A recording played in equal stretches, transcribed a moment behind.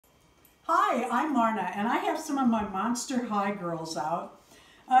Hi, I'm Marna, and I have some of my Monster High girls out.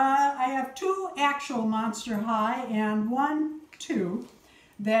 I have two actual Monster High and two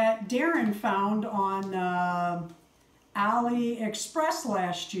that Darren found on AliExpress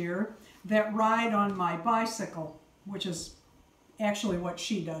last year that ride on my bicycle, which is actually what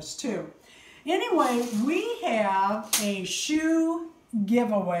she does too. Anyway, we have a shoe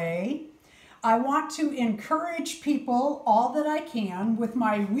giveaway. I want to encourage people all that I can with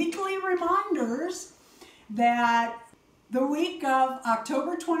my weekly reminders that the week of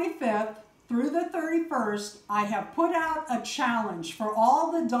October 25th through the 31st, I have put out a challenge for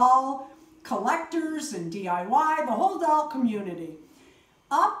all the doll collectors and DIY, the whole doll community.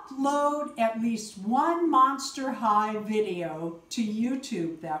 Upload at least one Monster High video to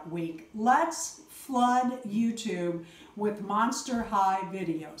YouTube that week. Let's flood YouTube with Monster High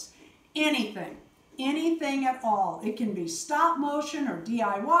videos. Anything at all. It can be stop motion or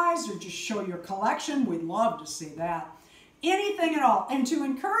DIYs or just show your collection. We'd love to see that. Anything at all. And to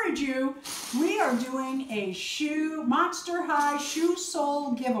encourage you, we are doing a Monster High shoe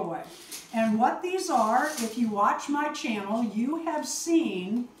sole giveaway. And what these are, if you watch my channel, you have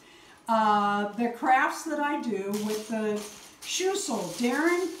seen the crafts that I do with the shoe sole.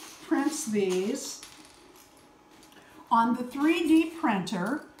 Darren prints these on the 3D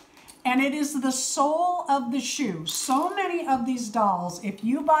printer. And it is the sole of the shoe. So many of these dolls, if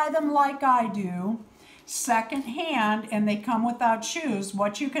you buy them like I do, secondhand, and they come without shoes,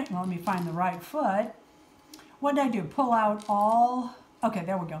 what you can, well, let me find the right foot. What did I do? Pull out all, okay,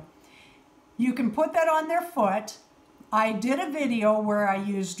 there we go. You can put that on their foot. I did a video where I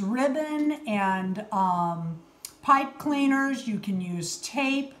used ribbon and pipe cleaners. You can use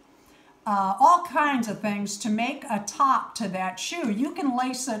tape. All kinds of things to make a top to that shoe. You can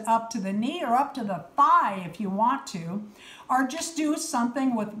lace it up to the knee or up to the thigh if you want to, or just do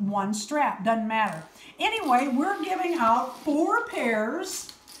something with one strap, doesn't matter. Anyway, we're giving out 4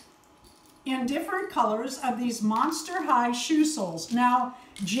 pairs in different colors of these Monster High shoe soles. Now,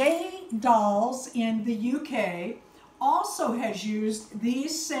 J Dolls in the UK also has used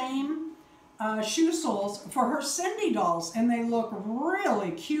these same shoe soles for her Cindy dolls, and they look really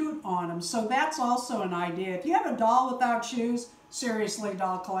cute on them. So that's also an idea. If you have a doll without shoes, seriously,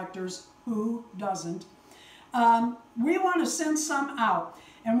 doll collectors, who doesn't? We want to send some out.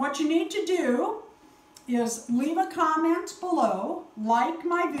 And what you need to do is leave a comment below, like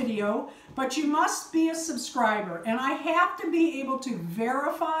my video, but you must be a subscriber. And I have to be able to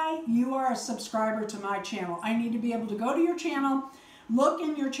verify you are a subscriber to my channel. I need to be able to go to your channel, look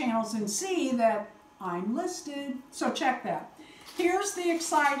in your channels and see that I'm listed. So check that. Here's the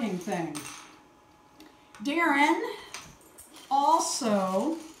exciting thing. Darren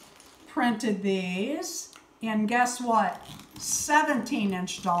also printed these in, guess what,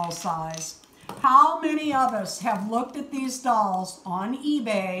 17-inch doll size. How many of us have looked at these dolls on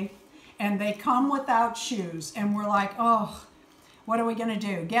eBay and they come without shoes and we're like, oh, what are we gonna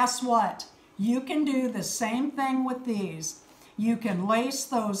do? Guess what? You can do the same thing with these. You can lace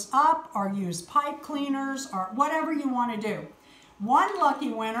those up or use pipe cleaners or whatever you want to do. One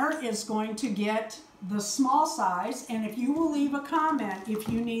lucky winner is going to get the small size, and if you will leave a comment if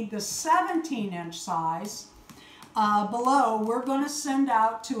you need the 17-inch size below, we're going to send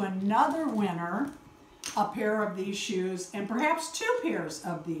out to another winner a pair of these shoes and perhaps 2 pairs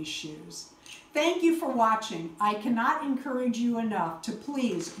of these shoes. Thank you for watching. I cannot encourage you enough to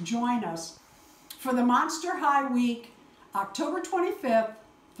please join us for the Monster High Week, October 25th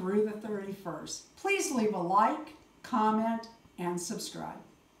through the 31st. Please leave a like, comment, and subscribe.